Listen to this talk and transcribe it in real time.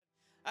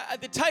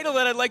The title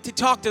that I'd like to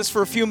talk to us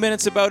for a few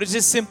minutes about is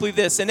just simply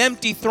this. An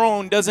empty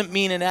throne doesn't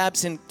mean an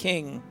absent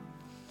king.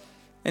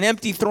 An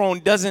empty throne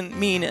doesn't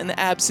mean an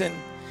absent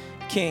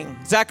king.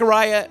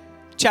 Zechariah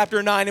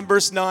chapter 9 and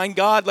verse 9,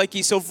 God, like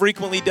he so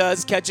frequently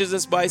does, catches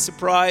us by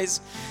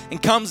surprise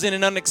and comes in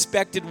an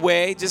unexpected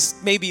way,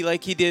 just maybe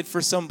like he did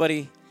for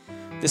somebody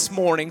this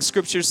morning.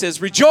 Scripture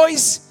says,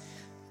 "Rejoice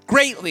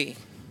greatly,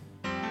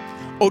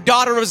 O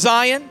daughter of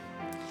Zion.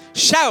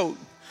 Shout,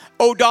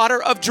 O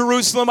daughter of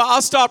Jerusalem."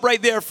 I'll stop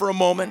right there for a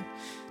moment.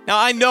 Now,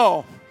 I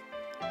know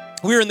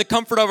we're in the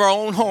comfort of our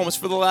own homes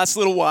for the last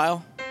little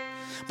while,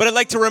 but I'd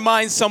like to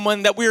remind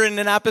someone that we're in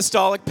an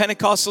apostolic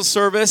Pentecostal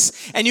service,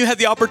 and you have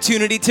the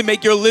opportunity to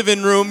make your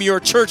living room your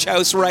church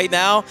house right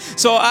now.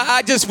 So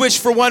I just wish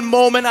for one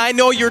moment, I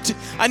know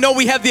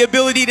we have the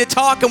ability to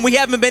talk, and we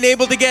haven't been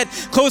able to get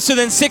closer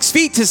than 6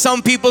 feet to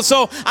some people.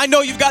 So I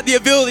know you've got the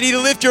ability to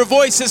lift your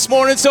voice this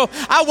morning. So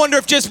I wonder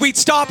if just we'd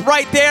stop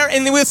right there,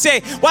 and then we'll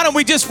say, why don't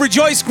we just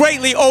rejoice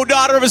greatly, O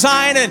daughter of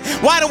Zion, and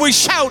why don't we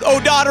shout,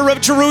 O daughter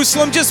of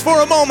Jerusalem, just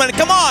for a moment.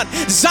 Come on,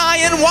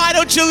 Zion, why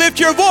don't you lift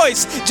your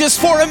voice just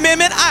for a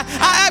minute?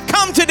 I've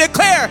come to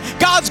declare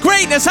God's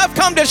greatness. I've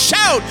come to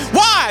shout.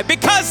 Why?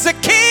 Because the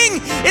King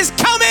is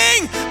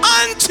coming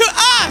unto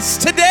us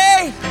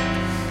today.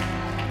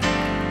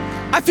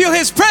 I feel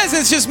his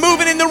presence just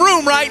moving in the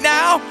room right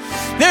now.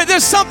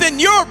 There's something,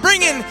 you're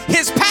bringing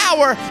his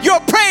power.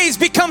 Your praise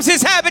becomes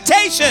his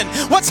habitation.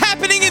 What's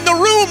happening in the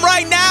room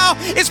right now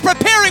is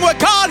preparing what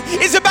God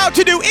is about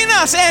to do in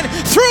us and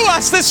through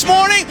us this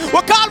morning.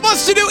 What God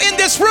wants to do in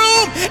this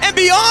room and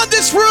beyond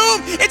this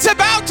room, it's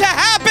about to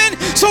happen.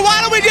 So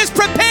why don't we just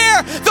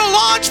prepare the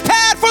launch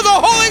pad for the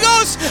Holy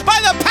Ghost by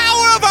the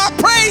power of our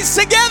praise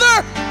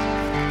together?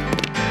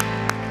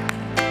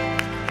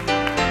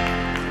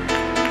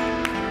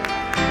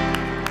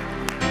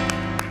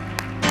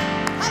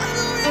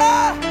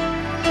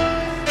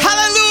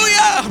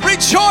 Hallelujah!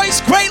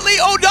 Rejoice greatly,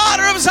 O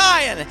daughter of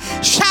Zion.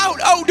 Shout,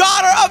 O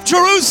daughter of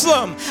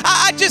Jerusalem.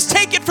 I just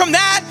take it from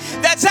that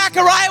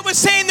Zechariah was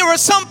saying there were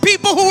some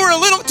people who were a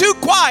little too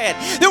quiet.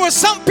 There were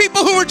some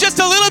people who were just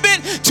a little bit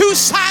too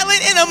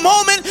silent in a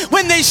moment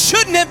when they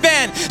shouldn't have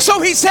been.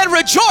 So he said,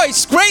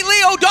 rejoice greatly,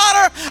 O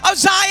daughter of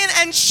Zion,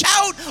 and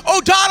shout,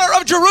 O daughter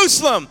of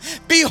Jerusalem.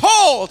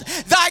 Behold,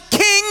 thy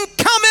king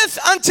cometh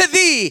unto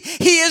thee.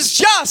 He is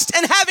just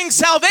and having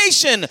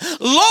salvation,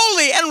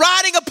 lowly and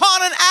riding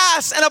upon an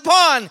ass and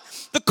upon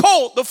the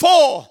colt, the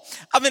foal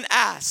of an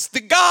ass. The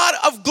God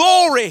of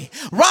glory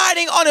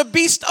riding on a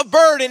beast of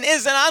burden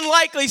is an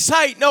unlikely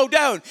sight, no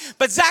doubt.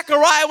 But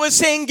Zechariah was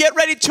saying, get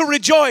ready to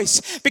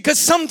rejoice, because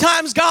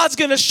sometimes God's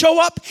going to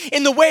show up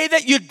in the way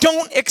that you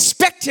don't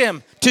expect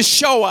him to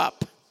show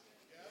up.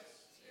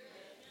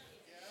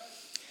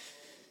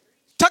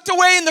 Tucked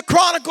away in the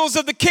Chronicles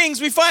of the Kings,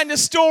 we find a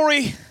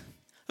story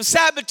of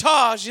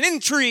sabotage and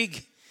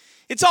intrigue.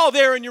 It's all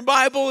there in your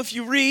Bible if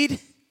you read.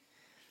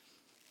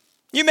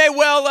 You may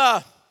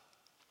well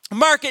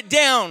mark it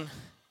down.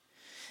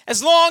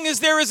 As long as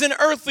there is an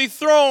earthly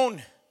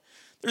throne,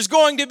 there's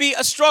going to be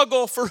a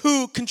struggle for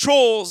who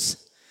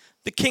controls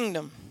the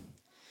kingdom.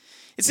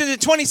 It's in the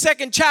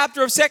 22nd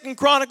chapter of 2nd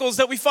Chronicles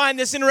that we find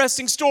this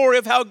interesting story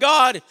of how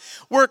God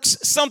works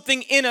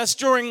something in us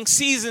during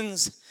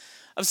seasons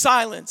of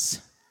silence.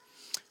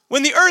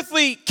 When the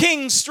earthly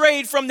king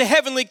strayed from the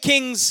heavenly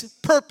king's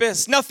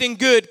purpose, nothing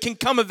good can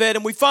come of it.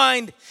 And we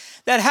find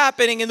that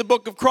happening in the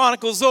book of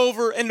Chronicles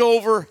over and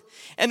over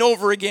and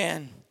over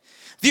again.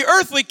 The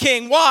earthly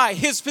king, why?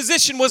 His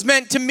position was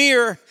meant to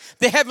mirror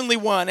the heavenly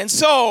one. And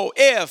so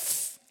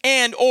if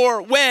and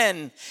or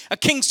when a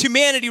king's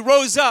humanity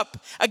rose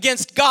up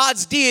against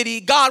God's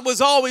deity, God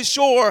was always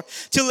sure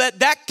to let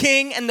that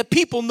king and the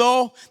people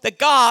know that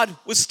God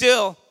was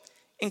still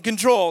in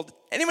control.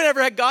 Anyone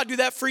ever had God do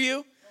that for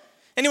you?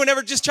 Anyone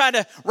ever just try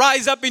to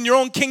rise up in your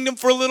own kingdom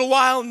for a little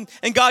while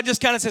and God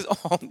just kind of says,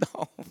 oh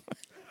no.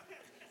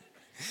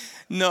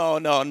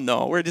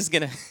 No. We're just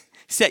going to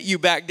set you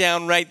back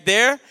down right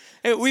there.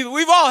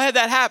 We've all had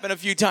that happen a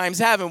few times,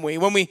 haven't we?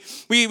 When we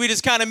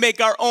just kind of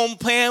make our own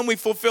plan, we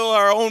fulfill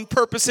our own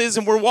purposes,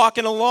 and we're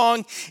walking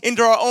along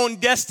into our own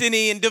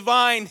destiny, and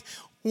divine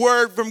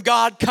word from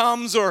God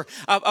comes, or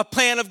a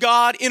plan of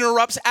God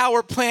interrupts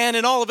our plan,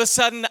 and all of a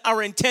sudden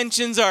our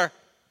intentions are...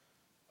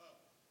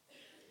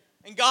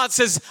 And God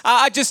says,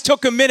 I just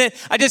took a minute.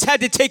 I just had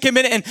to take a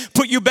minute and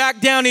put you back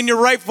down in your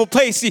rightful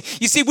place.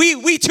 You see,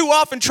 we too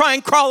often try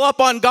and crawl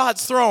up on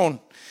God's throne.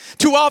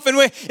 Too often,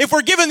 if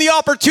we're given the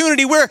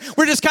opportunity, we're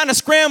just kind of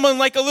scrambling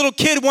like a little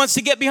kid wants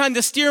to get behind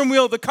the steering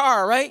wheel of the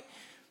car, right?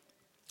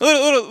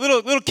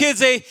 Little kids,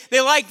 they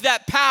like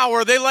that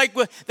power. They like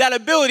that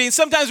ability. And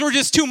sometimes we're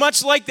just too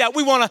much like that.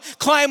 We want to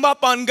climb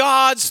up on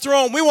God's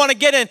throne. We want to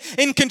get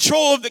in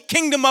control of the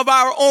kingdom of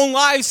our own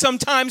lives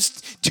sometimes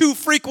too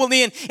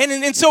frequently.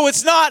 And so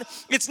it's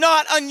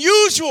not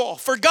unusual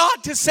for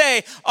God to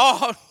say,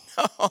 oh,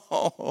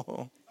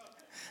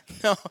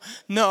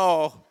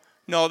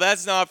 no,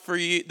 that's not for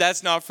you.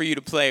 That's not for you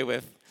to play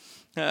with.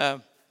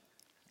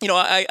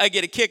 I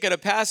get a kick at a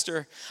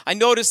pastor. I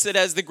noticed that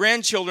as the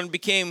grandchildren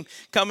became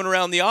coming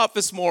around the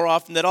office more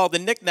often, that all the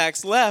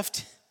knickknacks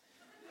left.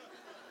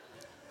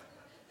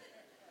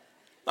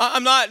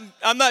 I'm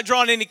not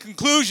drawing any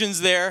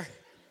conclusions there.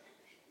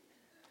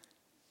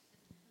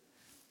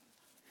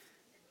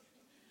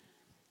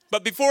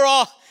 But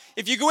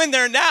if you go in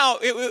there now,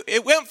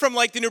 it went from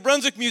like the New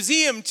Brunswick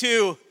Museum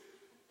to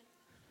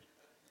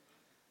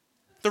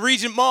the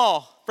Regent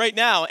Mall right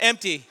now,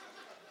 empty.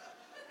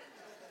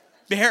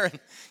 Barren.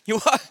 You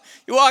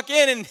walk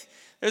in and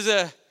there's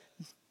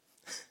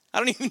I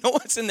don't even know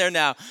what's in there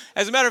now.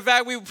 As a matter of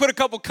fact, we put a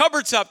couple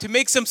cupboards up to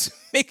make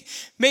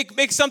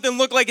something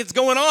look like it's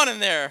going on in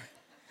there.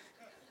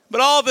 But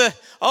all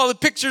the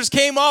pictures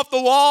came off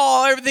the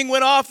wall, everything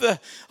went off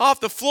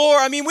the floor.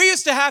 I mean, we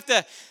used to have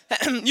to,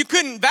 you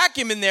couldn't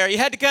vacuum in there. You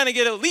had to kind of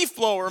get a leaf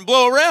blower and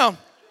blow around.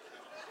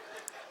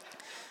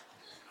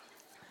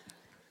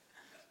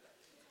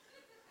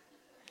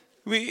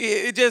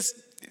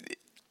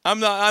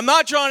 I'm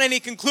not drawing any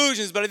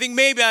conclusions, but I think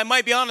maybe I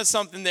might be onto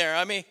something there.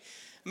 I mean,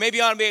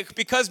 maybe on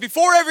because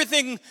before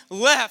everything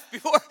left,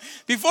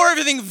 before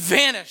everything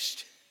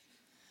vanished,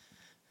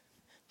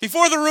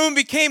 before the room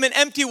became an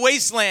empty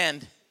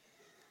wasteland,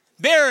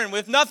 barren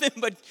with nothing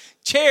but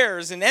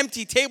chairs and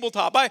empty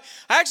tabletop, I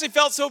actually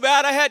felt so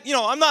bad. I had,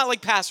 I'm not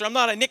like pastor. I'm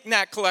not a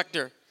knick-knack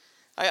collector.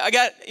 I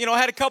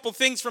had a couple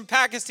things from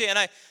Pakistan.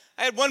 I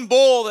had one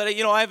bowl that,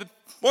 I have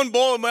one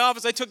bowl in my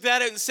office. I took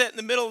that out and set in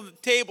the middle of the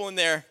table in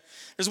there.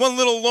 There's one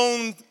little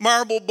lone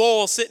marble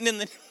bowl sitting in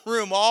the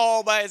room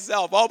all by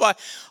itself, all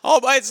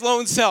by its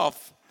lone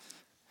self.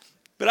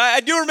 But I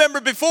do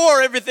remember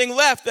before everything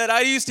left that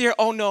I used to hear,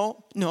 oh,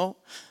 no.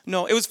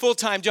 It was a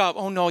full-time job.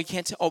 Oh, no, we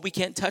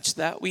can't touch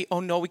that. We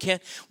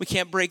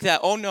can't break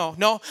that. Oh,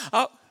 no.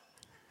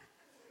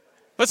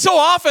 But so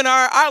often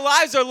our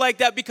lives are like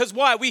that because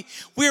why?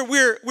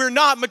 We're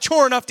not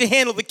mature enough to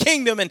handle the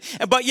kingdom,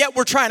 but yet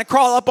we're trying to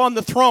crawl up on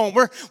the throne.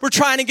 We're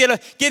trying to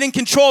get in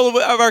control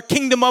of our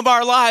kingdom of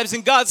our lives,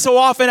 and God so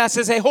often asks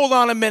us, hey, hold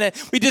on a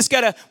minute. We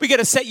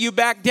gotta set you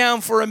back down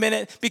for a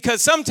minute,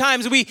 because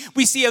sometimes we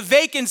see a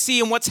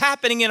vacancy in what's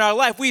happening in our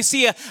life. We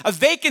see a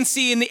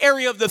vacancy in the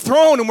area of the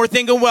throne, and we're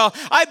thinking, well,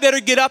 I better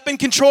get up and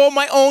control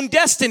my own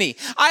destiny.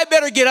 I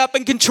better get up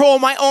and control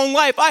my own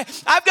life.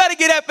 I've got to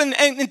get up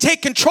and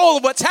take control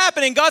of what's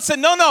happening. God said,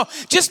 no,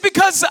 just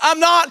because I'm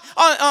not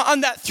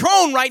on that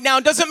throne right now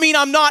doesn't mean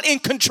I'm not in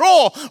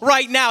control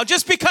right now.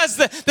 Just because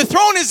the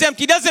throne is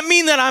empty doesn't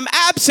mean that I'm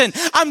absent.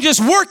 I'm just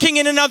working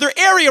in another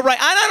area right.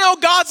 I don't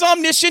know, God's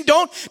omniscient.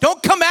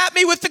 Don't come at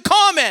me with the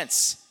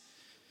comments.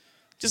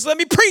 Just let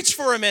me preach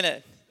for a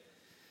minute.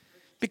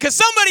 Because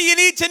somebody, you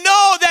need to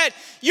know that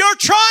you're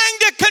trying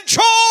to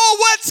control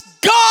what's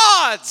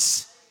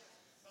God's.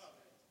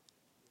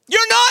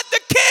 You're not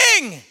the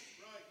king.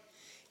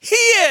 He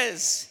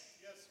is.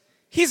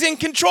 He's in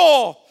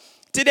control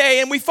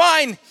today. And we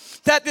find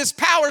that this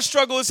power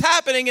struggle is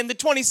happening in the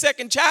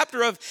 22nd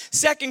chapter of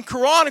 2nd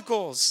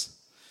Chronicles.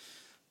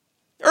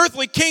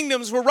 Earthly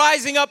kingdoms were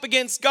rising up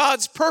against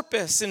God's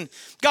purpose and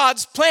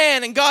God's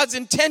plan and God's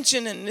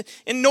intention.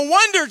 And no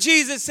wonder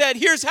Jesus said,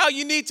 here's how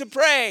you need to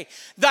pray.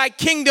 Thy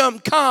kingdom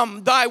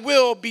come, thy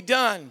will be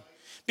done.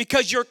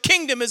 Because your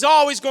kingdom is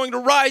always going to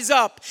rise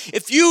up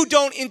if you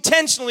don't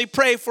intentionally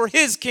pray for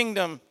his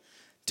kingdom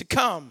to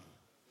come.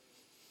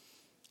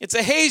 It's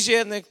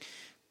Ahijah in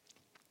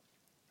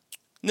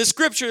the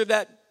scripture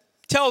that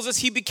tells us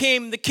he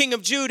became the king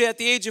of Judah at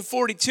the age of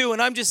 42.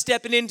 And I'm just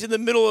stepping into the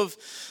middle of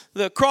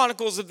the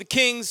Chronicles of the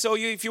Kings. So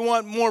if you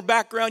want more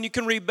background, you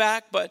can read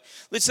back. But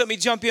let me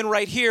jump in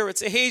right here.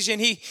 It's Ahijah,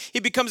 and he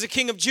becomes a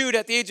king of Judah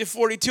at the age of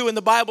 42. And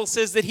the Bible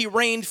says that he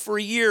reigned for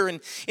a year. And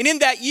in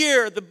that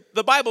year,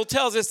 the Bible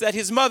tells us that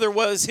his mother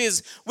was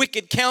his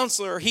wicked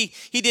counselor. He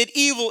did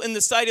evil in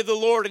the sight of the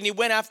Lord, and he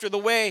went after the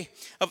way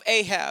of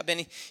Ahab.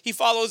 And he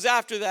follows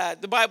after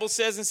that. The Bible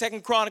says in 2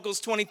 Chronicles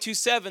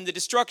 22:7, the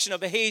destruction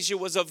of Ahijah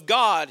was of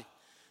God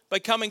by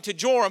coming to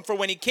Joram. For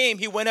when he came,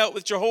 he went out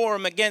with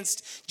Jehoram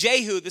against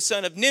Jehu, the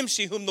son of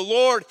Nimshi, whom the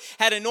Lord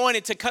had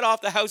anointed to cut off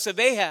the house of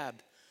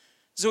Ahab.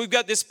 So we've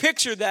got this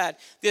picture that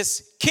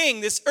this king,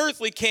 this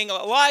earthly king,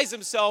 allies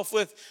himself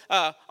with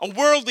a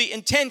worldly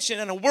intention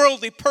and a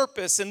worldly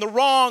purpose in the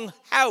wrong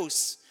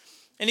house.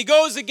 And he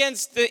goes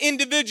against the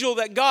individual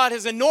that God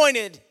has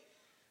anointed.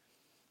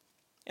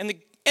 And the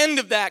end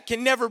of that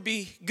can never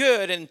be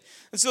good. And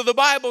so the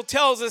Bible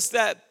tells us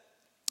that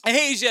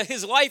Ahijah,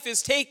 his life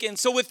is taken.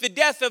 So with the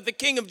death of the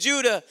king of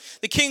Judah,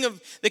 the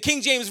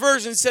King James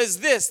Version says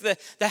this,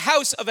 the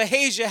house of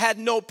Ahijah had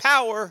no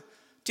power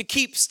to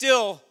keep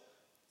still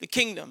the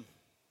kingdom.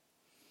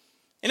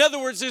 In other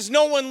words, there's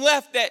no one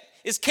left that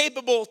is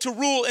capable to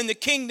rule in the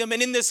kingdom.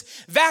 And in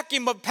this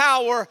vacuum of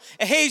power,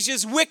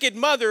 Ahijah's wicked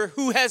mother,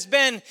 who has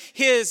been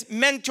his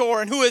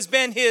mentor and who has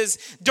been his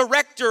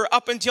director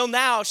up until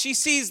now, she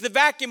sees the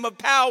vacuum of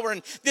power,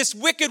 and this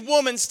wicked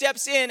woman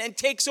steps in and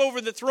takes over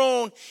the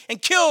throne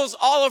and kills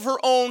all of her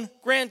own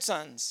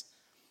grandsons,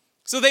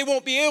 so they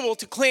won't be able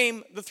to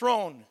claim the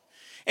throne.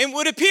 And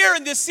would appear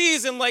in this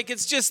season like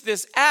it's just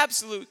this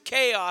absolute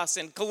chaos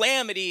and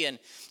calamity, and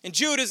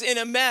Judah's in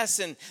a mess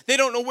and they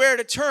don't know where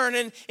to turn.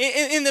 And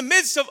in the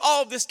midst of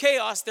all of this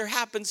chaos, there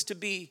happens to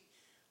be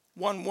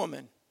one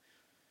woman.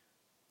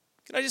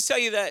 Can I just tell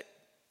you that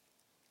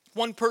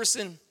one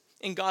person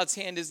in God's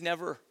hand is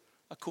never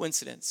a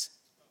coincidence?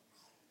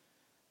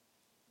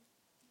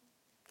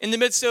 In the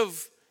midst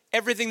of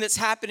everything that's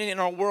happening in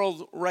our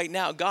world right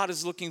now, God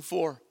is looking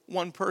for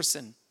one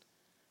person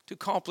to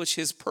accomplish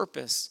his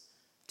purpose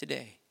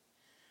today.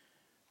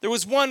 There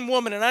was one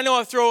woman, and I know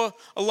I throw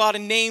a lot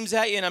of names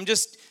at you, and I'm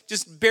just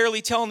barely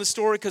telling the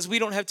story because we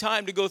don't have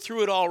time to go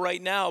through it all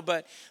right now.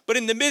 But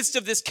in the midst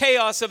of this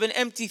chaos of an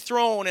empty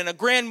throne and a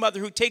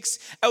grandmother who takes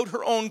out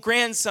her own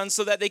grandson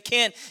so that they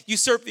can't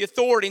usurp the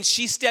authority, and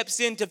she steps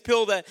in to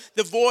fill the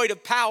void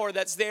of power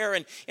that's there,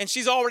 and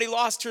she's already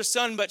lost her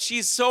son, but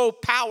she's so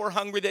power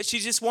hungry that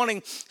she's just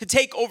wanting to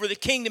take over the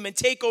kingdom and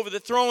take over the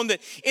throne, that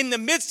in the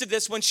midst of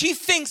this, when she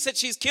thinks that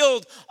she's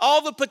killed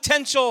all the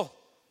potential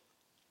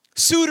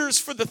suitors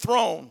for the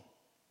throne,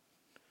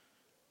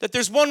 that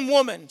there's one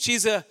woman,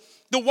 she's the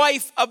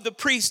wife of the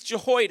priest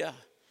Jehoiada,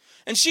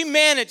 and she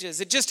manages,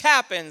 it just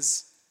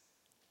happens,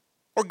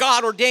 or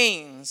God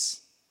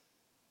ordains,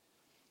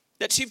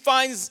 that she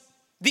finds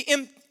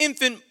the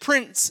infant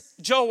prince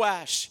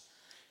Joash.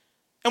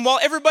 And while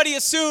everybody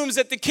assumes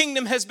that the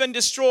kingdom has been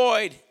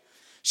destroyed,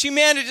 she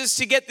manages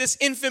to get this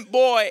infant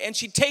boy, and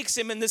she takes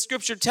him, and the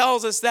scripture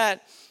tells us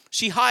that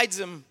she hides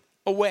him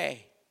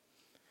away.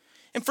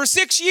 And for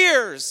 6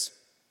 years,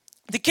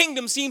 the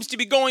kingdom seems to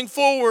be going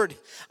forward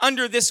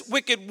under this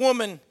wicked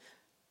woman,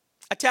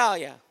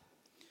 Athaliah.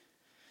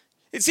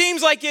 It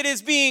seems like it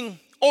is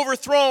being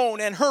overthrown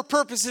and her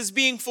purpose is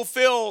being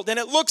fulfilled. And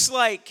it looks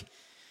like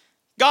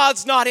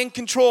God's not in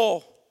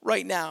control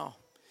right now.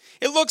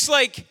 It looks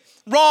like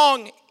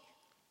wrong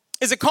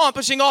is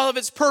accomplishing all of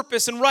its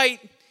purpose and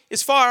right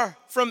is far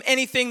from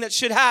anything that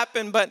should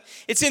happen. But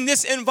it's in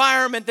this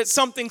environment that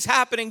something's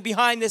happening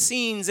behind the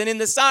scenes, and in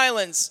the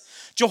silence,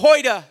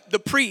 Jehoiada, the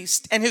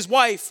priest, and his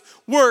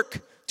wife work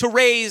to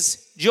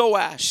raise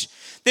Joash.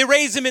 They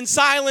raise him in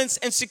silence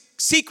and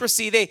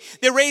secrecy. They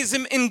raise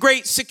him in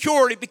great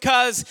security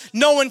because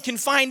no one can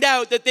find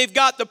out that they've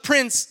got the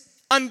prince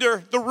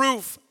under the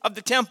roof of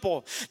the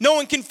temple. No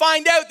one can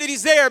find out that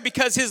he's there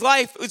because his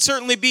life would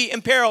certainly be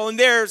in peril, and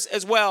theirs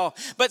as well.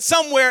 But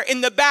somewhere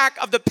in the back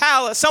of the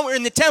palace, somewhere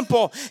in the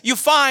temple, you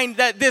find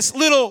that this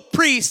little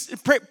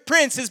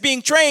prince is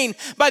being trained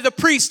by the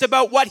priest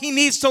about what he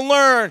needs to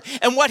learn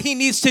and what he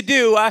needs to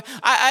do.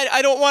 I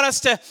don't want us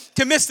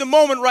to miss the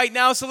moment right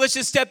now, so let's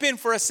just step in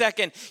for a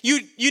second.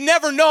 You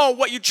never know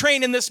what you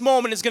train in this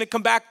moment is going to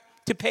come back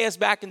to pay us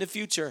back in the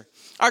future.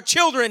 Our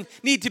children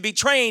need to be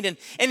trained,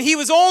 and he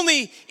was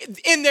only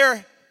in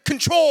their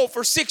control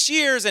for 6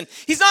 years, and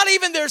he's not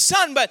even their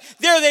son, but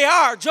there they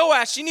are.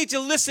 Joash, you need to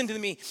listen to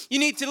me. You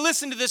need to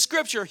listen to the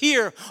scripture.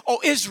 Hear, O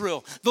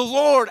Israel, the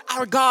Lord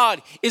our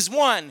God is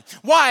one.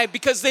 Why?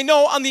 Because they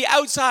know on the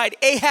outside,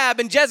 Ahab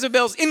and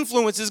Jezebel's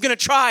influence is going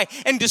to try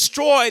and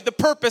destroy the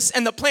purpose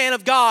and the plan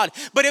of God.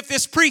 But if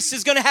this priest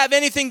is going to have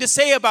anything to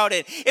say about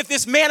it, if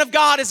this man of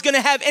God is going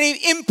to have any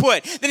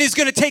input, then he's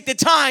going to take the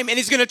time and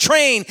he's going to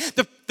train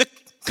the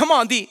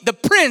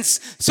prince,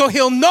 so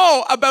he'll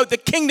know about the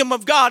kingdom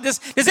of God. Is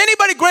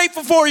anybody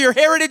grateful for your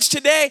heritage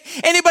today?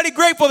 Anybody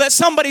grateful that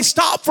somebody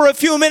stopped for a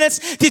few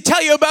minutes to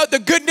tell you about the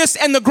goodness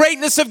and the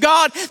greatness of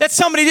God? That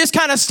somebody just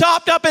kind of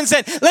stopped up and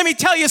said, let me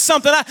tell you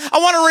something. I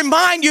want to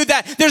remind you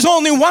that there's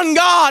only one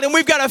God and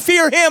we've got to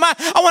fear him.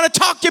 I want to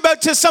talk to you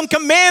about some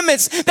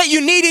commandments that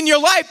you need in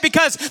your life,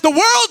 because the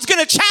world's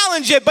going to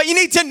challenge it, but you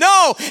need to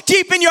know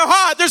deep in your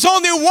heart there's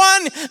only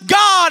one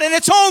God, and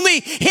it's only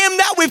him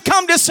that we've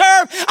come to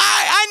serve.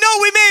 I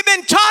know we may have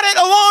been taught it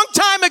a long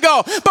time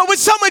ago, but would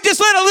someone just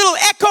let a little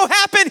echo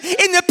happen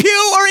in the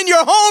pew or in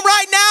your home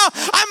right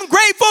now? I'm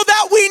grateful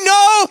that we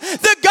know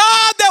the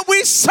God that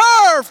we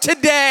serve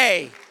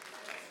today.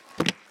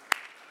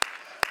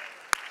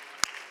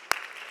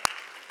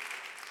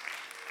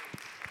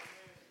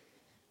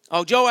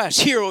 Oh, Joash,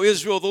 hear, O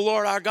Israel, the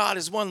Lord our God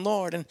is one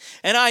Lord.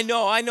 And I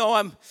know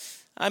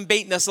I'm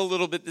baiting us a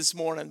little bit this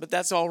morning, but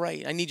that's all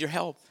right. I need your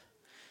help.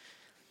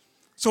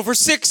 So for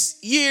 6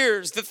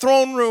 years, the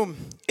throne room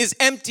is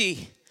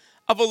empty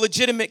of a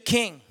legitimate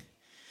king.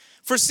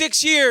 For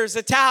 6 years,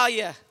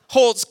 Athaliah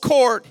holds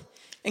court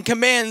and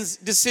commands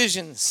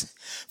decisions.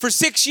 For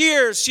 6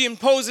 years, she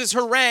imposes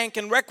her rank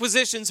and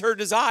requisitions her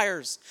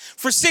desires.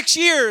 For 6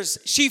 years,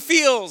 she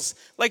feels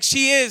like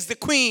she is the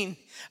queen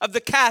of the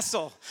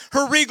castle.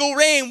 Her regal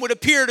reign would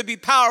appear to be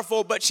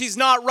powerful, but she's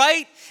not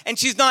right, and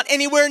she's not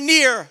anywhere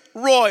near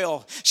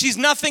royal. She's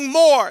nothing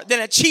more than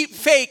a cheap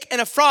fake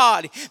and a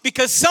fraud,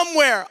 because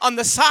somewhere on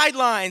the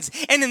sidelines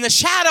and in the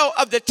shadow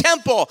of the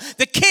temple,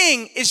 the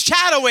king is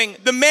shadowing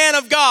the man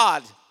of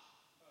God.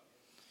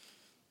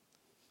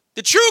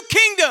 The true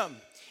kingdom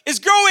is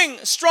growing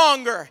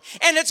stronger,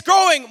 and it's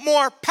growing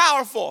more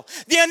powerful.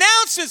 The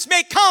announcements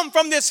may come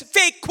from this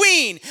fake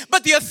queen,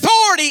 but the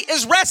authority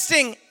is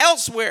resting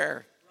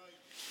elsewhere.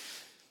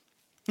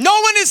 No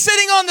one is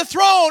sitting on the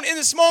throne in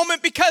this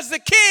moment because the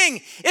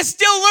king is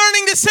still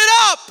learning to sit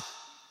up.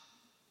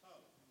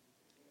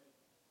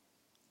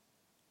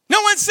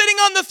 No one's sitting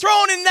on the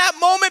throne in that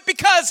moment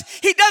because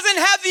he doesn't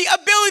have the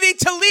ability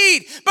to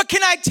lead. But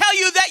can I tell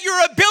you that your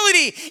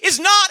ability is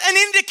not an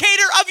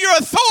indicator of your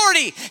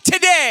authority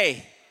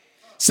today?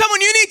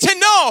 Someone you need to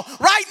know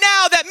right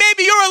now that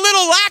maybe you're a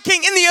little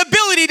lacking in the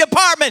ability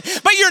department,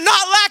 but you're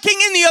not lacking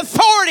in the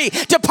authority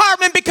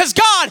department because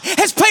God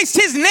has placed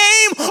his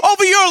name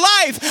over your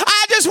life.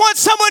 I just want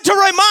someone to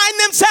remind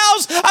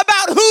themselves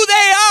about who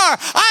they are.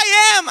 I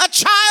am a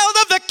child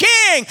of the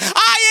King.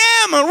 I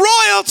am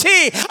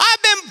royalty.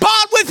 I've been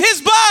bought with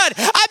his blood.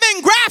 I've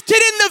been grafted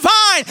in the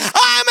vine.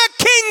 I'm a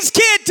king's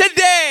kid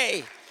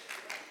today.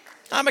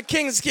 I'm a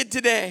king's kid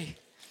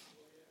today.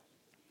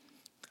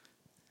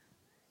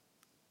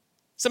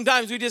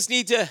 Sometimes we just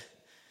need to,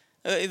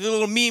 a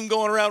little meme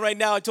going around right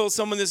now. I told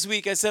someone this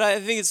week, I said, I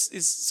think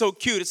it's so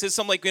cute. It says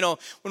something like,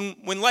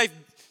 when life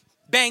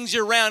bangs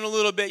you around a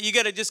little bit, you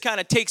got to just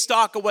kind of take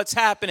stock of what's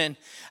happening,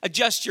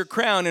 adjust your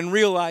crown, and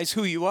realize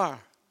who you are.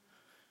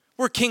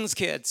 We're king's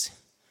kids.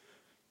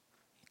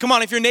 Come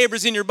on, if your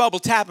neighbor's in your bubble,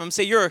 tap him,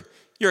 say, you're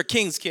a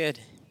king's kid.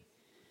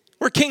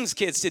 We're king's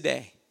kids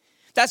today.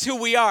 That's who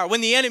we are.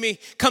 When the enemy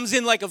comes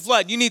in like a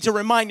flood, you need to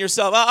remind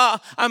yourself,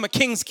 I'm a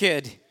king's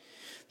kid.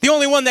 The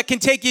only one that can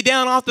take you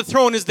down off the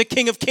throne is the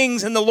King of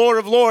Kings and the Lord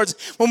of Lords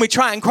when we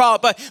try and crawl.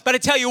 But I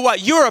tell you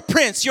what, you're a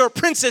prince. You're a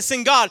princess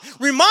in God.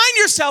 Remind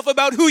yourself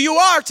about who you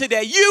are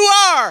today. You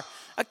are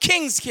a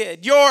king's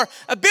kid. Your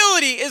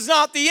ability is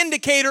not the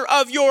indicator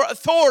of your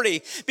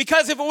authority.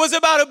 Because if it was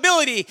about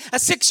ability, a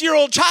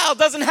 6-year-old child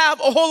doesn't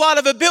have a whole lot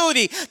of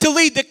ability to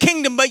lead the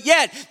kingdom, but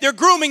yet they're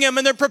grooming him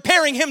and they're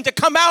preparing him to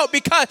come out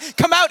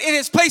in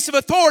his place of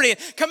authority,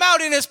 come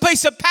out in his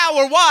place of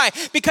power. Why?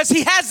 Because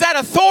he has that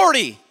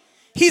authority.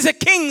 He's a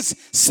king's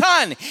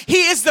son.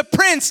 He is the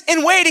prince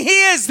in waiting.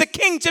 He is the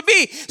king to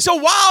be. So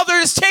while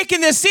they're just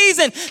taking this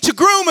season to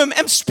groom him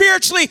and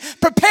spiritually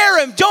prepare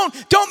him,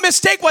 don't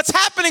mistake what's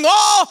happening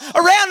all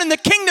around in the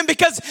kingdom,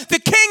 because the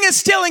king is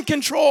still in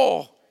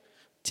control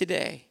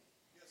today.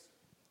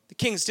 The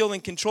king's still in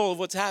control of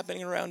what's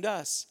happening around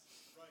us.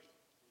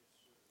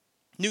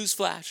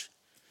 Newsflash.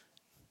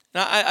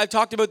 Now, I've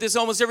talked about this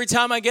almost every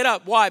time I get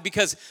up. Why?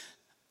 Because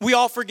we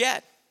all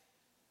forget.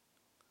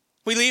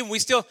 We leave,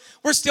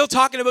 we're still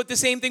talking about the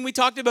same thing we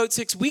talked about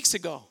 6 weeks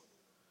ago.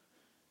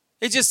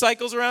 It just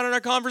cycles around in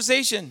our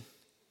conversation.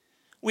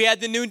 We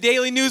had the new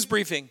daily news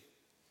briefing.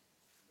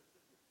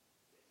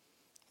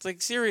 It's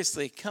like,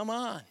 seriously, come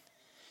on.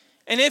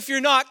 And if you're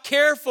not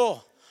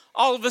careful,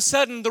 all of a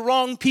sudden the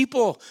wrong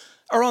people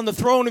are on the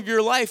throne of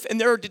your life, and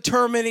they're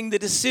determining the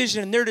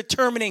decision. They're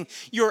determining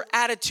your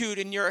attitude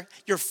and your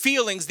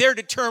feelings. They're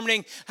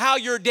determining how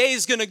your day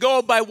is going to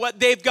go by what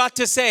they've got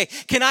to say.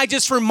 Can I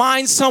just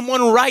remind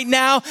someone right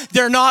now,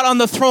 they're not on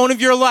the throne of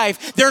your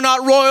life. They're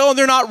not royal.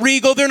 They're not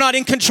regal. They're not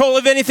in control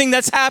of anything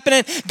that's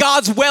happening.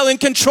 God's well in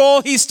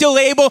control. He's still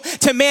able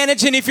to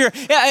manage. And if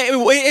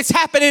it's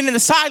happening in the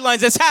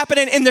sidelines, it's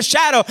happening in the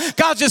shadow.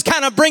 God's just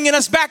kind of bringing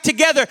us back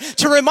together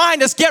to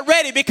remind us, get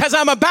ready, because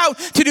I'm about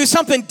to do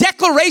something.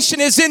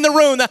 Declaration is in the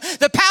room.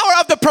 The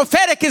power of the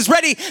prophetic is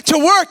ready to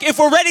work if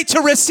we're ready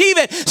to receive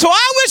it. So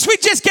I wish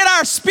we'd just get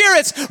our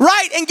spirits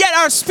right and get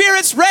our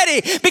spirits ready,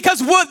 because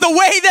the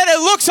way that it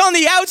looks on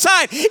the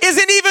outside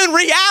isn't even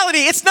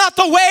reality. It's not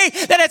the way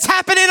that it's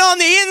happening on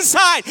the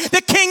inside.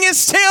 The king is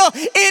still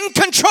in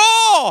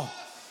control.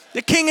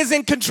 The king is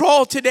in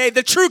control today.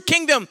 The true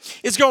kingdom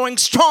is growing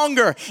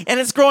stronger and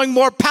it's growing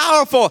more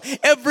powerful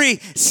every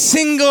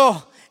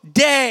single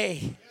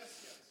day.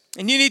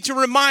 And you need to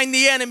remind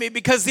the enemy,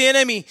 because the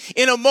enemy,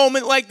 in a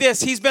moment like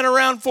this, he's been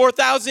around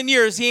 4,000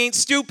 years. He ain't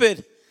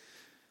stupid.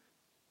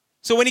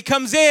 So when he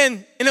comes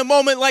in a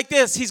moment like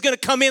this, he's going to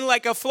come in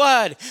like a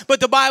flood. But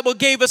the Bible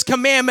gave us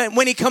commandment.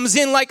 When he comes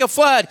in like a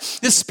flood,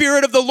 the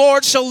Spirit of the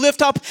Lord shall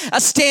lift up a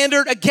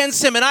standard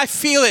against him. And I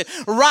feel it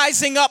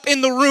rising up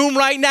in the room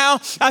right now.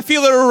 I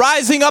feel it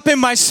rising up in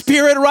my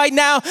spirit right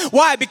now.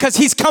 Why? Because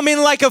he's come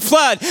in like a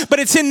flood. But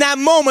it's in that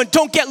moment.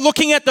 Don't get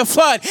looking at the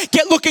flood.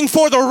 Get looking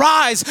for the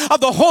rise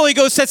of the Holy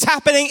Ghost that's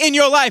happening in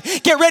your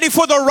life. Get ready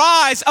for the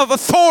rise of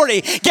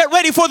authority. Get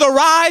ready for the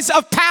rise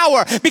of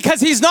power, because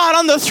he's not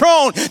on the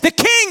throne. The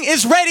king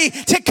is ready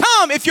to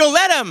come if you'll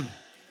let him.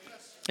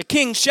 The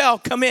king shall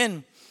come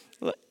in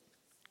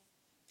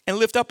and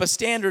lift up a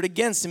standard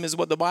against him, is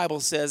what the Bible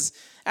says.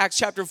 Acts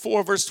chapter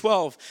 4, verse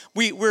 12.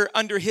 We're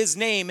under his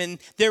name, and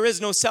there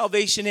is no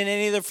salvation in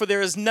any other, for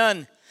there is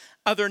none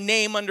other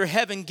name under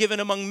heaven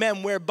given among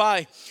men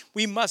whereby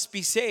we must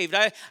be saved.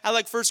 I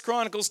like 1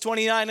 Chronicles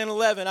 29 and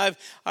 11.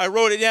 I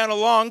wrote it down a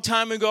long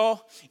time ago,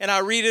 and I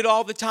read it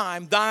all the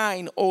time.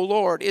 Thine, O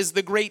Lord, is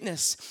the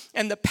greatness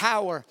and the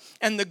power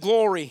and the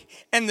glory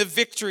and the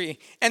victory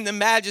and the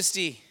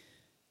majesty.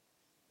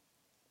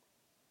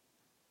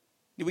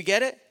 Do we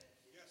get it?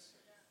 Yes.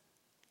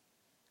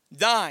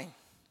 Thine,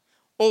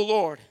 O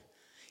Lord,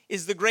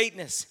 is the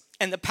greatness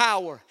and the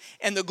power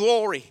and the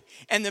glory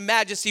and the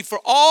majesty for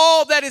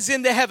all that is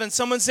in the heavens.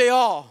 Someone say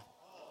all.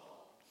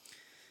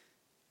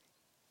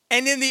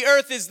 and in the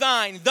earth is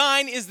thine.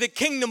 Thine is the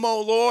kingdom, O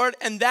Lord,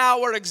 and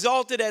thou art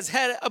exalted as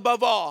head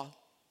above all.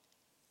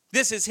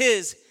 This is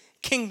his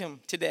kingdom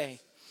today.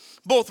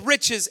 Both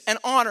riches and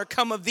honor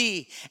come of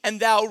thee, and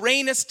thou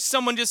reignest,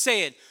 someone just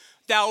say it,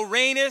 thou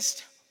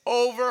reignest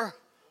over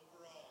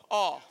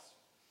all.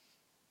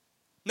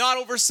 Not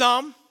over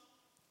some,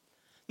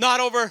 not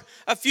over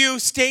a few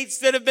states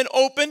that have been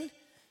opened.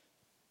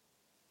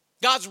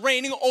 God's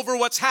reigning over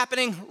what's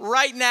happening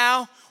right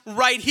now,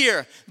 right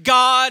here.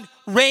 God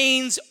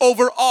reigns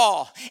over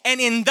all.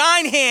 And in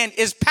thine hand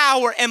is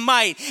power and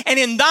might. And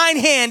in thine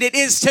hand it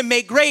is to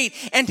make great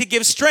and to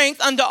give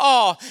strength unto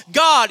all.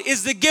 God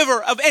is the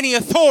giver of any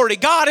authority.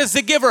 God is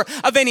the giver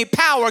of any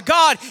power.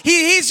 God,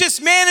 he's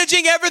just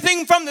managing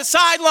everything from the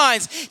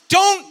sidelines.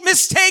 Don't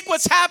mistake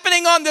what's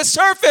happening on the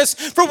surface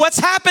for what's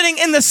happening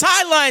in the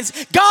sidelines.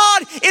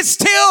 God is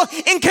still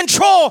in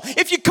control.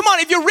 If you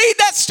read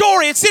that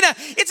story, it's in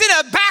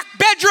a back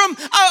bedroom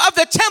of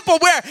the temple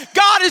where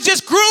God is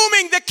just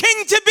grooming the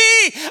king to be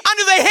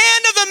under the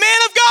hand of the man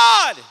of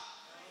God.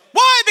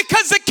 Why?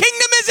 Because the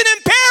kingdom isn't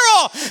in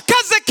peril.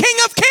 Because the King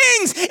of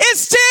Kings is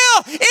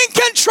still in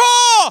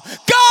control.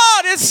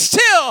 God is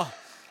still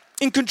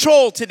in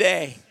control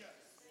today.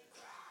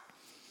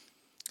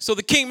 So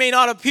the king may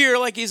not appear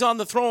like he's on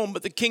the throne,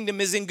 but the kingdom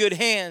is in good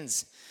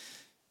hands.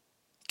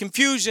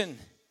 Confusion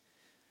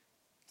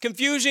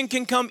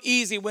can come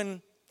easy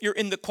when you're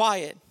in the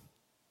quiet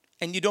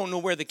and you don't know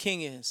where the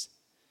king is.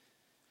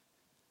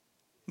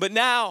 But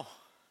now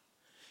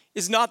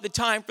is not the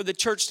time for the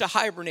church to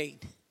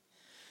hibernate.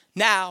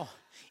 Now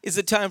is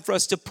the time for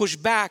us to push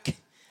back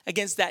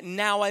against that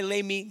now I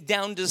lay me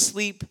down to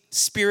sleep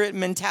spirit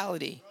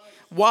mentality.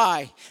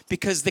 Why?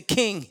 Because the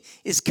king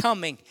is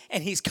coming,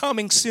 and he's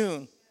coming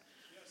soon.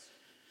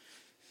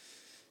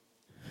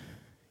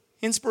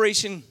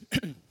 Inspiration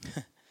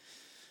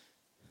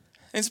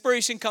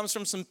comes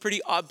from some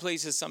pretty odd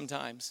places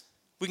sometimes.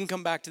 We can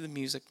come back to the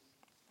music.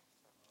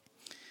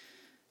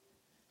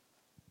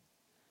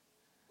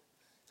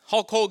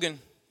 Hulk Hogan.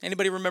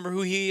 Anybody remember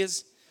who he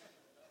is?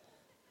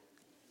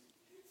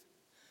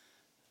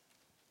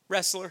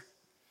 Wrestler.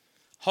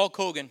 Hulk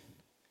Hogan.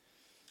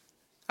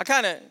 I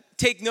kind of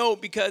take note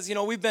because,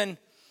 we've been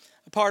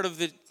a part of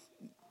the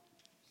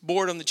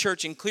board on the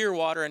church in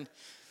Clearwater,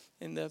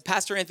 and the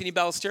Pastor Anthony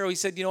Ballestero, he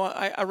said,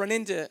 I run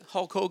into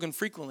Hulk Hogan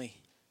frequently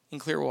in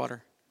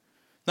Clearwater.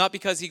 Not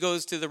because he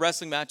goes to the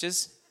wrestling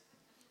matches,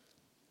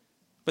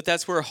 but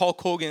that's where Hulk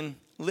Hogan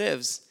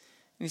lives.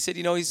 And he said,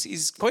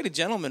 he's quite a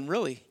gentleman,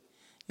 really.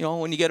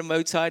 When you get him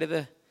outside of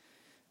I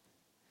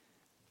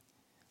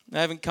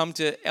haven't come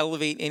to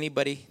elevate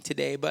anybody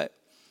today, but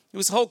it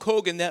was Hulk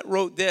Hogan that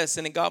wrote this,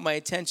 and it got my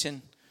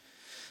attention.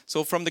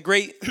 So from the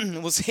great,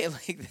 we'll say it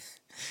like that,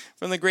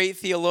 from the great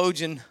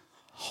theologian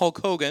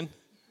Hulk Hogan,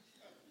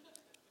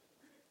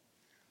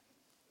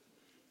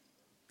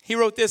 he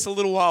wrote this a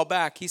little while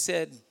back. He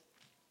said,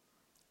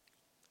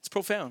 it's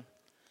profound.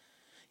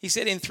 He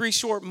said, in 3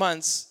 short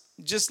months,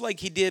 just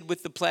like he did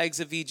with the plagues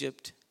of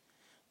Egypt,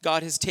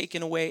 God has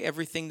taken away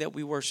everything that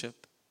we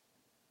worship.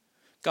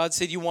 God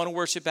said, you want to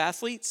worship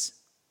athletes?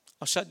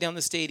 I'll shut down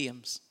the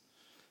stadiums.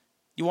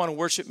 You want to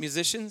worship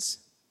musicians?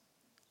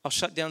 I'll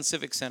shut down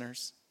civic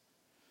centers.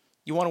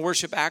 You want to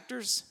worship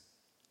actors?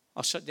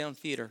 I'll shut down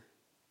theater.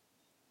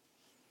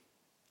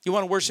 You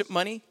want to worship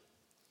money?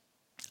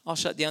 I'll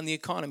shut down the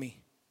economy.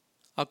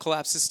 I'll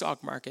collapse the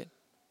stock market.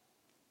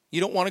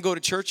 You don't want to go to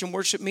church and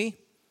worship me?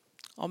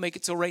 I'll make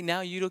it so right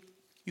now you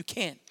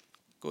can't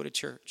go to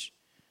church.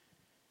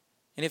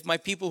 And if my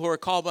people who are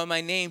called by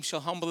my name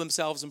shall humble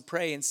themselves and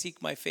pray and seek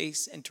my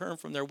face and turn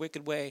from their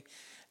wicked way,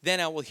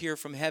 then I will hear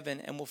from heaven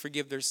and will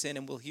forgive their sin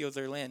and will heal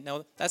their land.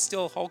 Now, that's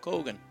still Hulk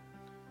Hogan.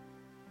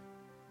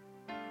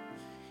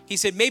 He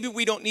said, maybe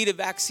we don't need a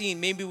vaccine.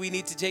 Maybe we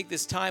need to take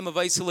this time of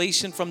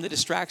isolation from the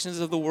distractions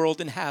of the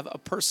world and have a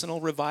personal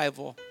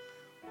revival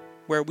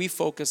where we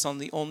focus on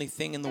the only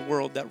thing in the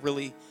world that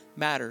really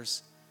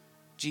matters,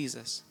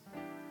 Jesus.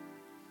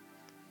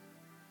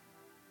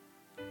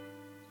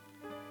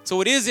 So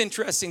it is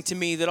interesting to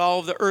me that all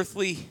of the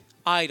earthly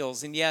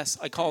idols, and yes,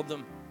 I called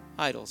them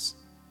idols,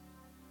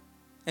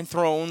 and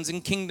thrones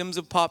and kingdoms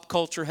of pop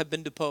culture have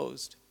been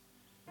deposed.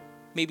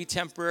 Maybe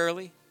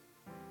temporarily,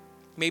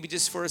 maybe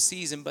just for a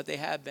season, but they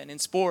have been. In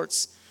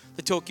sports,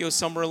 the Tokyo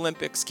Summer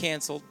Olympics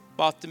canceled,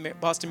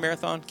 Boston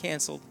Marathon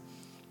canceled,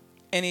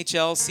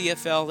 NHL,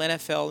 CFL,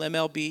 NFL,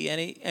 MLB,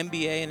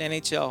 NBA, and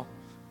NHL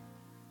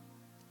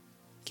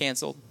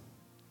canceled.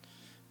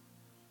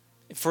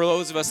 For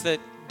those of us that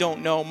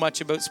don't know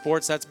much about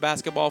sports, that's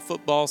basketball,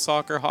 football,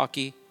 soccer,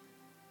 hockey.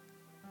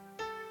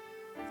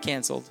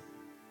 Canceled.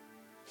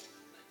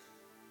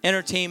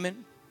 Entertainment,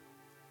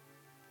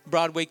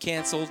 Broadway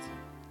canceled.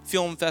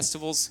 Film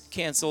festivals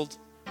canceled.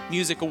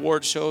 Music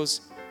award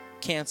shows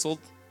canceled.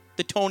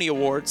 The Tony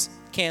Awards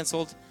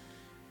canceled.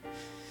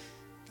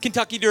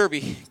 Kentucky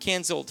Derby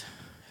canceled.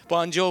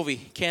 Bon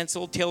Jovi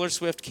canceled. Taylor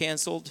Swift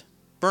canceled.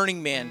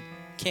 Burning Man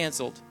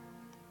canceled.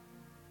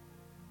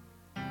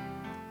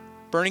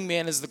 Burning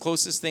Man is the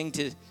closest thing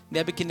to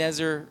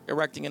Nebuchadnezzar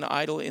erecting an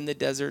idol in the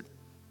desert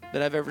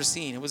that I've ever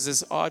seen. It was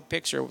this odd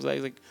picture. It was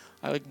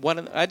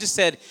I just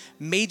said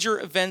major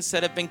events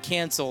that have been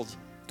canceled.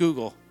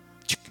 Google.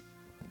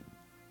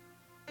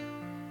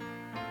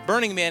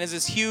 Burning Man is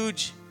this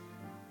huge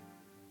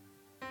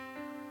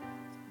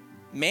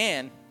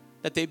man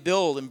that they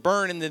build and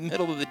burn in the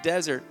middle of the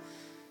desert.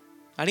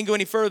 I didn't go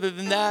any further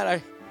than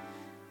that.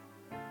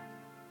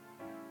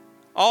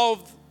 All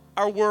of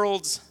our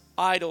world's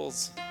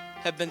idols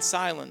have been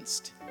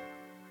silenced.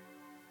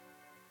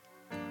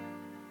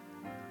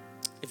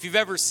 If you've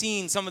ever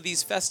seen some of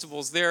these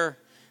festivals, they're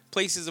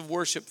places of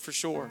worship for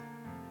sure.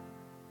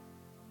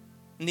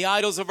 And the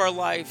idols of our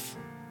life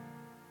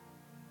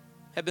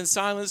have been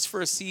silenced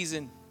for a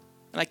season.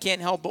 And I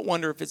can't help but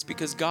wonder if it's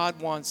because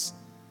God wants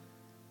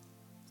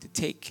to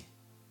take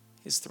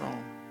his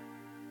throne.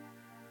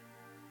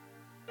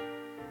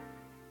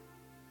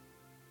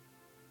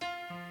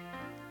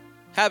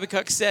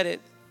 Habakkuk said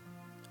it.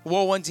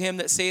 Woe unto him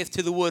that saith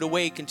to the wood,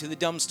 awake, and to the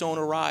dumb stone,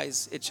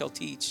 arise, it shall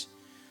teach.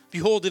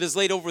 Behold, it is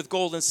laid over with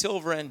gold and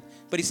silver.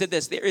 But he said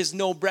this, there is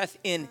no breath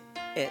in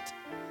it.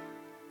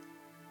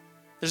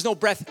 There's no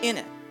breath in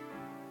it.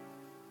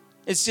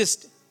 It's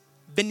just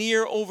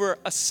veneer over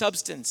a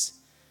substance.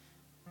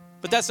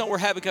 But that's not where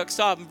Habakkuk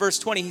stopped. In verse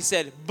 20, he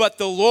said, but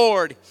the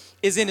Lord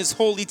is in his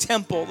holy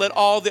temple. Let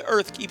all the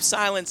earth keep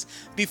silence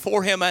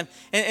before him.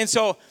 And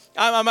so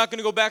I'm not going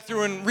to go back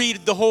through and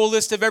read the whole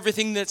list of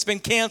everything that's been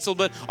canceled,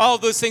 but all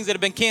of those things that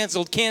have been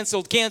canceled.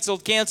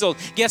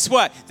 Guess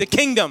what? The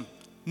kingdom,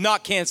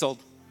 not canceled.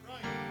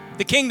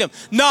 The kingdom,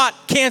 not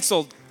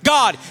canceled.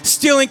 God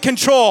still in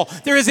control.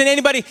 There isn't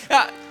anybody...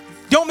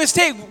 Don't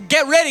mistake,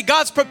 get ready.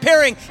 God's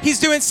preparing. He's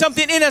doing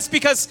something in us,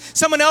 because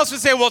someone else would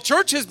say, well,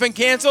 church has been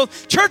canceled.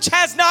 Church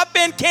has not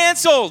been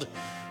canceled.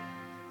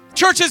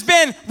 Church has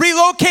been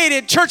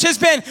relocated. Church has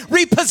been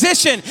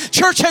repositioned.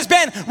 Church has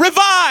been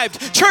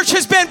revived. Church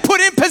has been put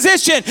in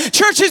position.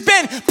 Church has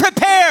been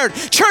prepared.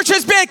 Church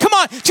has been, come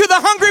on, to the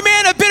hungry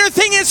man, a bitter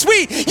thing is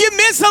sweet. You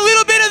miss a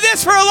little bit of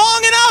this for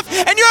long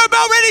enough, and you're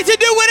about ready to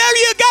do whatever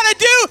you got to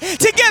do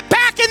to get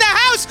back in the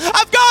house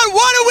of God.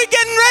 What are we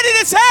getting ready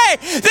to say?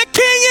 The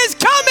King is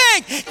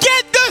coming.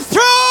 Get the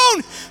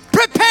throne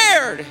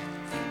prepared.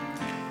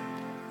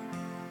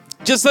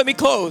 Just let me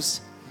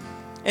close.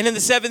 And in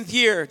the 7th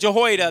year,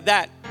 Jehoiada,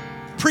 that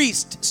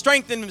priest,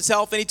 strengthened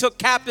himself, and he took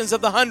captains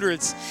of the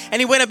hundreds,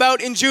 and he went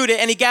about in Judah,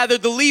 and he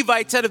gathered the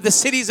Levites out of the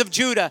cities of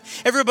Judah.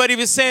 Everybody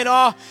was saying,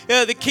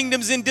 the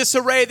kingdom's in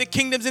disarray, the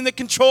kingdom's in the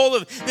control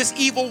of this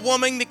evil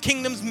woman, the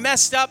kingdom's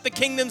messed up, the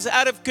kingdom's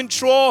out of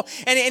control.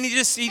 And he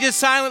just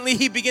silently,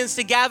 he begins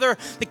to gather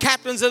the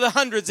captains of the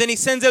hundreds, and he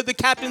sends out the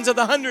captains of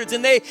the hundreds,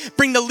 and they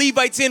bring the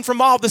Levites in from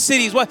all the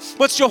cities.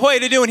 What's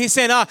Jehoiada doing? He's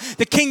saying,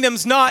 the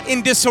kingdom's not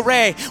in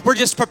disarray. We're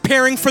just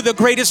preparing for the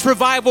greatest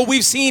revival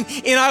we've seen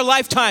in our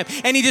lifetime.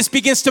 And he just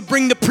begins to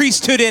bring the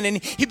priesthood in,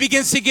 and he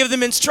begins to give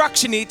them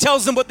instruction. He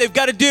tells them what they've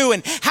got to do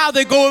and how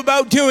they go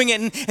about doing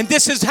it. And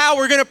this is how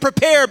we're going to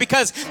prepare,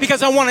 because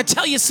I want to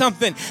tell you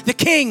something. The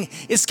King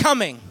is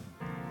coming.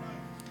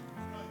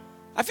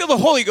 I feel the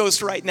Holy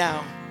Ghost right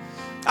now.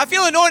 I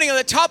feel anointing on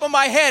the top of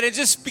my head and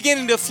just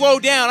beginning to flow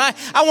down.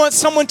 I want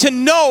someone to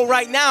know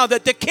right now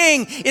that the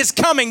King is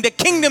coming. The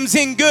kingdom's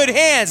in good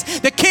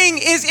hands. The King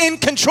is in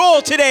control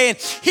today. And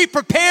he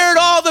prepared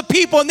all the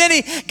people, and then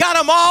he got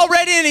them all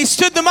ready, and he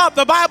stood them up.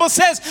 The Bible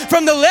says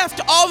from the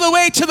left all the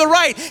way to the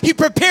right, he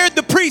prepared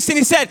the priests, and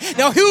he said,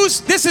 now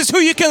this is who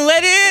you can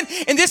let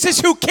in, and this is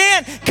who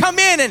can't come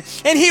in.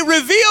 And he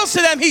reveals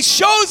to them, he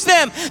shows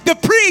them the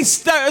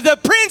priest, the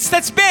prince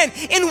that's been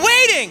in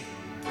waiting.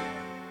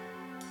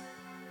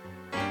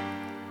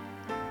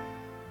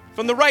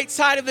 From the right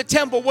side of the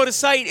temple, what a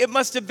sight it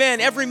must have been.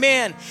 Every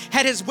man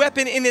had his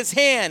weapon in his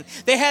hand.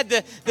 They had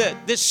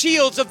the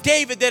shields of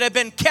David that had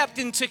been kept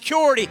in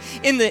security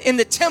in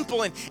the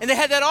temple. And they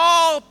had that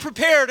all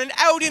prepared and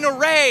out in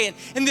array.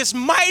 And this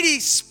mighty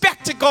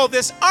spectacle,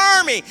 this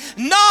army,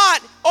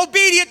 not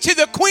obedient to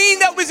the queen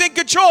that was in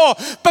control,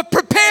 but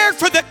prepared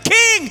for the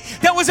king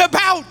that was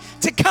about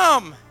to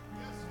come.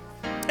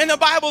 And the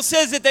Bible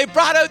says that they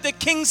brought out the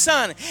king's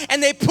son,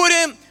 and they put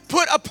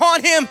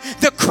upon him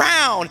the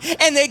crown,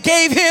 and they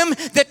gave him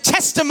the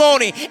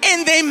testimony,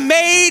 and they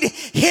made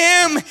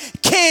him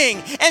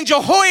king. And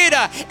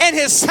Jehoiada and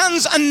his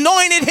sons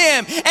anointed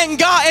him,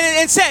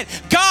 and said,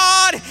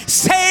 God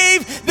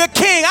save the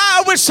king.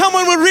 I wish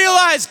someone would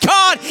realize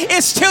God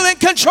is still in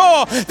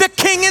control. The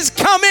king is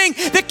coming.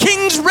 The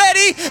king's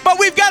ready, but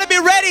we've got to be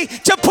ready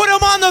to put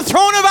him on the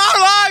throne of our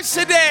lives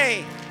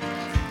today.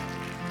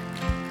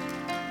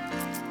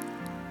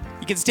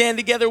 You can stand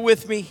together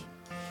with me.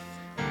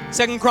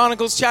 2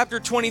 Chronicles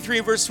chapter 23,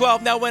 verse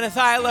 12. Now when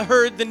Athaliah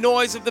heard the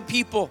noise of the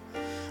people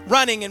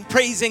running and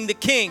praising the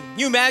king,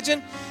 you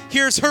imagine?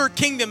 Here's her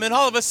kingdom, and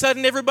all of a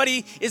sudden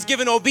everybody is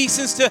given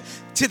obeisance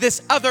to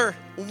this other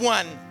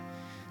one.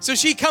 So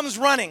she comes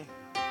running.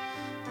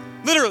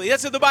 Literally,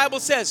 that's what the Bible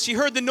says. She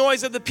heard the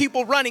noise of the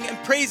people running and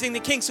praising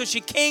the king. So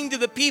she came to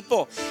the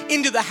people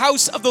into the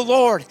house of the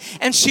Lord.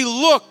 And she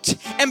looked,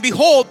 and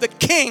behold, the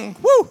king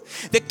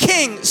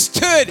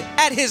stood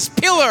at his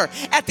pillar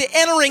at the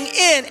entering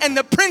in, and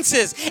the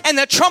princes and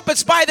the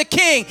trumpets by the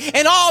king,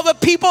 and all the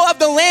people of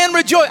the land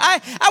rejoiced.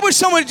 I wish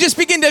someone would just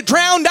begin to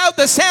drown out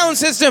the sound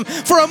system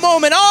for a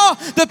moment. All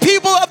the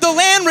people of the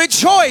land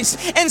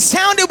rejoiced and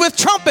sounded with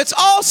trumpets.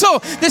 Also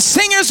the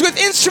singers with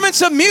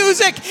instruments of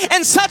music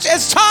and such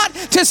as taught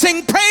to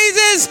sing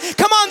praises.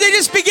 Come on, they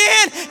just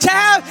began to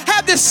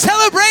have this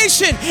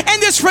celebration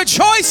and this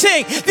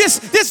rejoicing,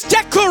 this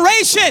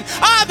declaration.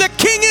 The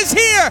king is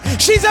here.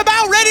 She's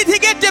about ready to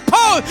get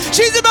deposed.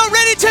 She's about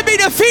ready to be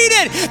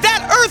defeated.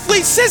 That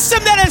earthly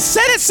system that has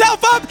set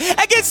itself up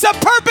against the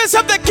purpose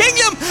of the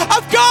kingdom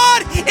of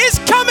God is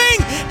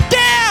coming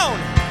down.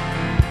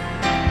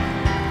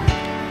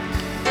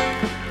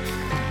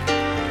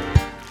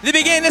 They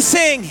began to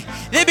sing.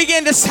 They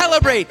began to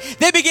celebrate.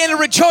 They began to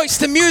rejoice.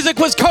 The music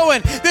was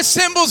going. The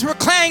cymbals were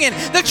clanging.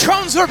 The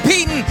drums were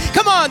beating.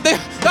 Come on, the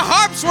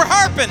harps were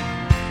harping.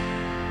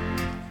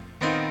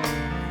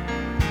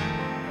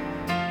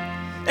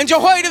 And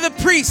Jehoiada the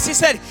priest, he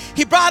said,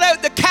 he brought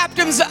out the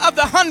captains of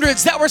the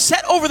hundreds that were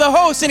set over the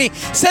host, and he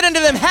said unto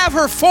them, have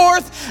her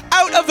forth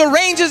out of the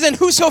ranges, and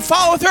whoso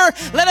followeth her,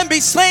 let him be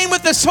slain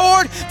with the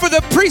sword. For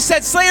the priest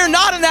said, slay her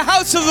not in the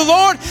house of the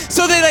Lord.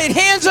 So they laid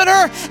hands on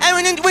her,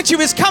 and when she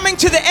was coming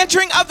to the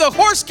entering of the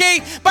horse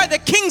gate by the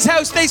king's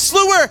house, they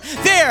slew her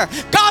there.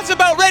 God's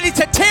about ready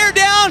to tear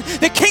down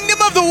the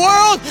kingdom of the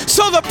world,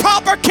 so the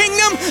proper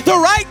kingdom, the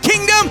right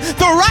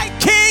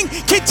king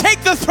can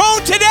take the throne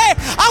today.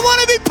 I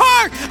want to be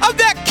part of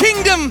that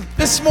kingdom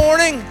this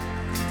morning.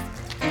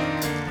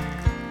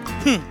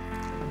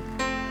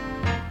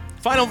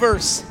 Final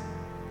verse.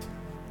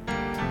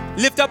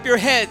 Lift up your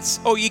heads,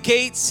 O ye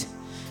gates,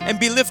 and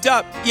be lift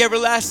up, ye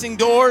everlasting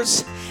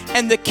doors,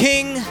 and the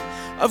King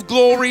of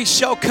glory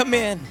shall come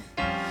in.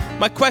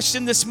 My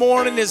question this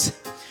morning is,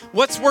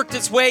 what's worked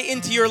its way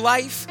into your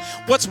life?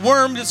 What's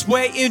wormed its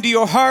way into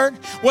your heart?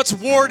 What's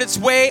warred its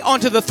way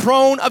onto the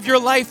throne of your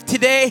life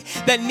today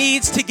that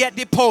needs to get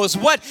deposed?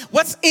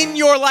 What's in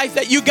your life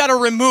that you got to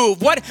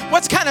remove?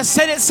 What's kind of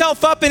set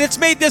itself up and it's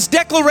made this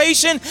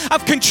declaration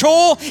of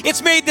control?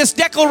 It's made this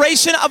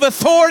declaration of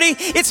authority.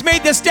 It's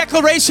made this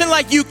declaration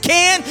like you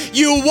can,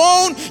 you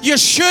won't, you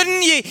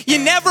shouldn't, you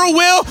never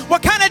will.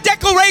 What kind of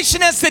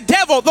declaration has the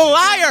devil, the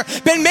liar,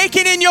 been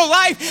making in your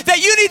life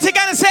that you need to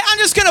kind of say, I'm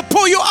just going to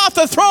pull you off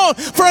the throne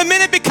for a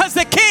minute because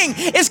the king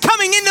is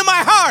coming into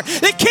my heart.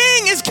 The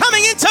king is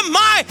coming into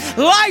my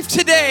life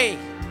today.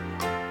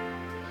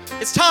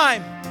 It's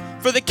time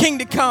for the king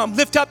to come.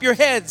 Lift up your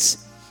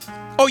heads,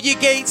 O ye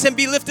gates, and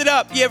be lifted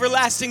up, ye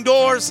everlasting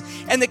doors,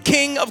 and the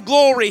King of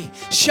glory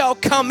shall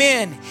come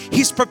in.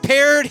 He's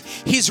prepared.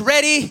 He's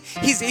ready.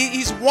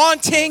 He's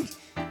wanting.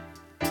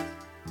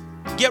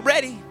 Get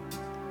ready.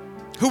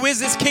 Who is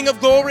this King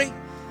of glory?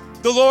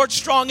 The Lord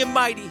strong and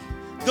mighty.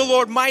 The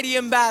Lord mighty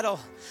in battle.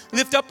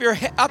 Lift up your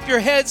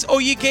heads, O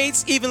ye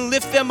gates, even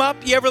lift them up,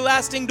 ye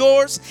everlasting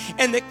doors,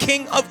 and the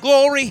King of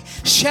glory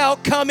shall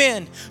come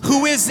in.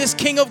 Who is this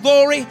King of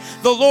glory?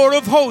 The Lord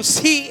of hosts.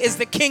 He is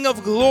the King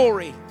of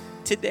glory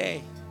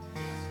today.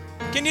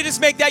 Can you just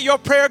make that your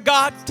prayer?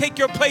 God, take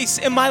your place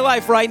in my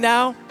life right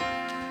now.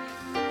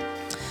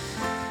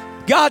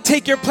 God,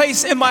 take your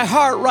place in my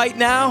heart right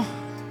now.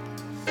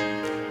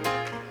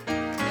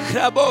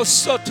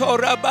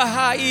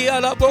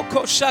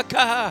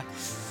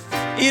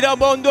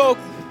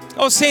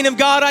 Oh, saint of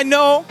God, I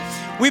know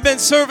we've been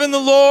serving the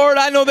Lord.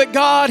 I know that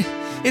God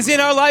is in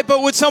our life,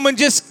 but would someone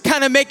just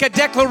kind of make a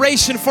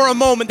declaration for a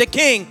moment? The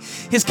King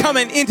is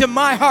coming into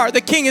my heart.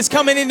 The King is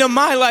coming into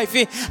my life.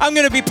 I'm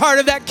going to be part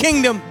of that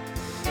kingdom.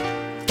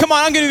 Come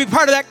on, I'm going to be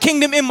part of that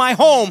kingdom in my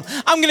home.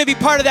 I'm going to be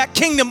part of that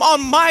kingdom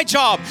on my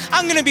job.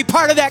 I'm going to be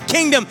part of that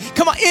kingdom.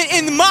 Come on,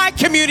 in my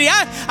community.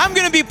 I'm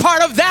going to be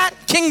part of that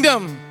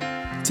kingdom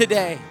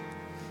today.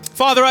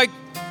 Father, I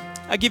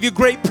give you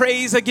great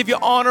praise, I give you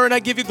honor, and I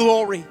give you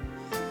glory.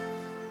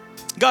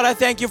 God, I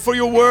thank you for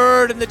your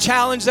word and the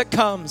challenge that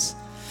comes.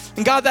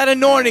 And God, that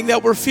anointing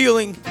that we're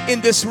feeling in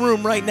this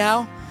room right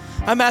now,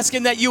 I'm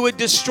asking that you would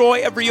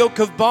destroy every yoke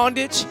of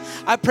bondage.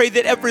 I pray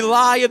that every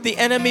lie of the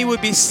enemy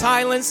would be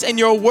silenced and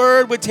your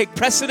word would take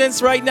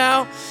precedence right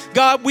now.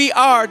 God, we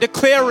are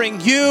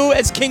declaring you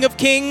as King of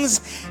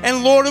Kings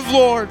and Lord of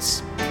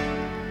Lords.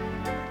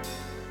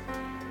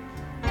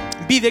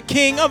 Be the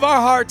King of our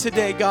heart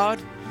today,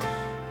 God.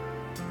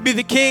 Be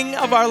the King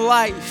of our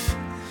life.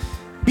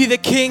 Be the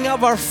King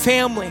of our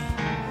family.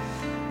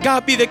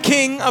 God, be the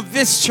King of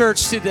this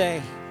church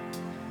today.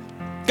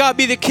 God,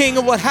 be the King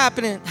of what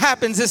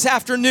happens this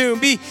afternoon.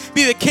 Be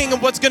the King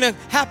of what's going to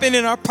happen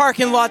in our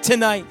parking lot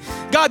tonight.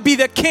 God, be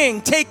the King.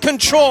 Take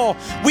control.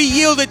 We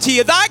yield it to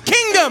you. Thy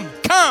kingdom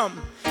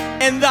come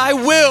and thy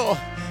will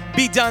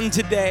be done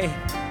today.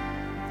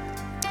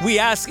 We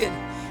ask it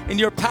in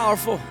your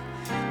powerful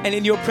and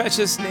in your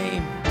precious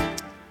name.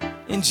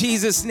 In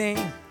Jesus'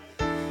 name.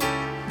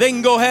 They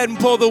can go ahead and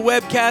pull the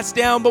webcast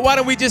down, but why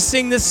don't we just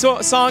sing this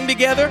song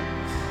together?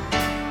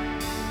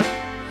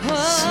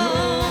 was.